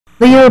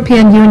The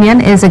European Union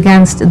is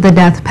against the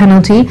death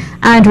penalty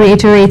and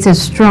reiterates its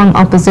strong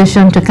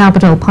opposition to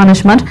capital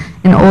punishment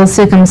in all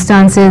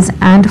circumstances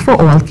and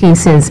for all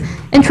cases.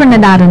 In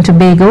Trinidad and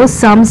Tobago,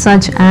 some,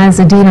 such as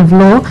the Dean of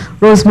Law,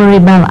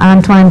 Belle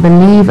Antoine,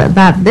 believe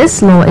that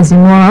this law is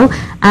immoral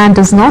and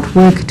does not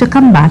work to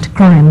combat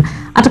crime.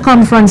 At a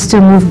conference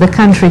to move the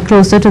country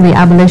closer to the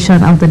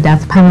abolition of the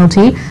death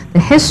penalty,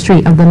 the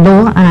history of the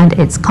law and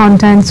its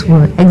contents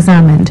were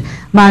examined.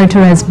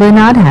 Marie-Therese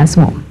Bernard has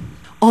more.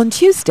 On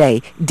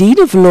Tuesday, Dean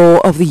of Law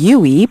of the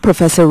UWI,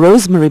 Professor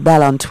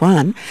Belle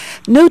Antoine,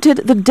 noted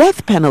the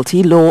death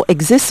penalty law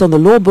exists on the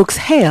law books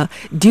here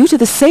due to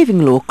the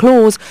saving law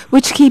clause,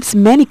 which keeps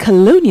many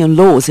colonial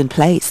laws in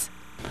place.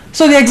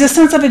 So the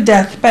existence of a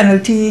death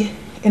penalty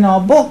in our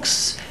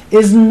books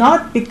is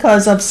not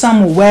because of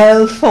some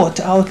well thought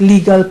out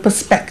legal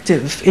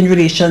perspective in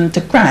relation to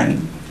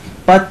crime,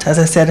 but, as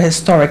I said, a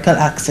historical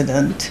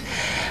accident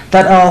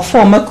that our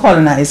former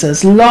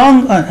colonizers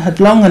had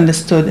long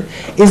understood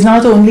is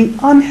not only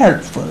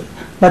unhelpful,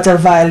 but a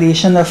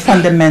violation of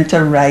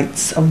fundamental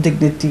rights of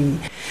dignity.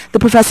 The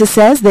professor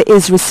says there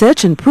is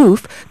research and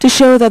proof to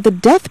show that the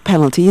death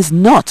penalty is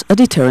not a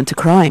deterrent to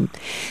crime.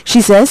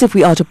 She says if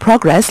we are to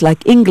progress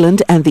like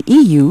England and the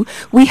EU,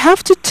 we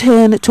have to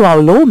turn to our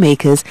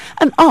lawmakers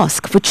and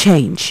ask for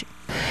change.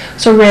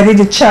 So really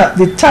the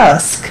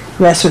task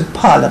rests with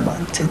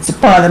Parliament. It's the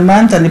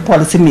Parliament and the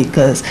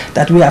policymakers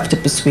that we have to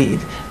persuade,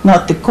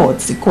 not the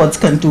courts. The courts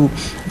can do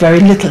very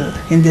little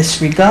in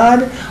this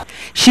regard.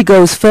 She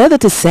goes further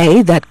to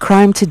say that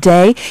crime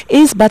today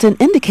is but an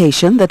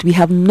indication that we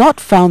have not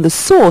found the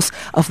source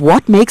of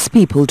what makes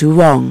people do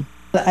wrong.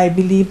 I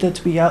believe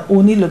that we are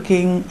only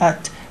looking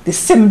at the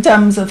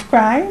symptoms of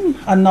crime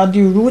and not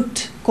the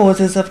root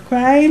causes of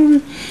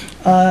crime.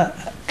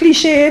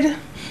 Cliched,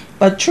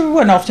 but true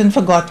and often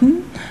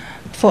forgotten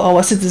for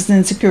our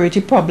citizen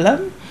security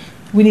problem.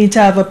 We need to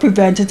have a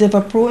preventative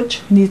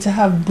approach. We need to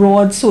have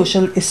broad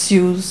social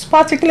issues,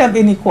 particularly of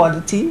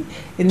inequality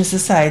in the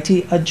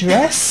society,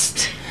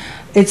 addressed.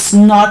 It's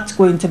not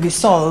going to be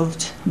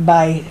solved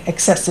by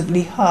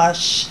excessively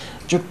harsh,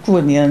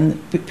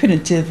 draconian,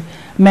 punitive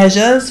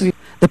measures.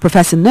 The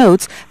professor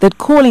notes that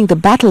calling the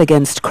battle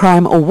against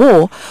crime a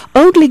war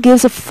only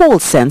gives a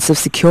false sense of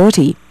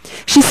security.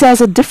 She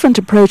says a different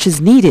approach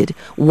is needed,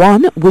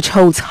 one which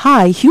holds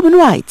high human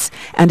rights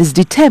and is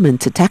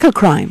determined to tackle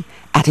crime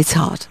at its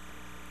heart.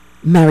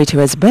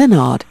 Marie-Therese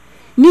Bernard,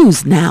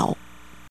 News Now.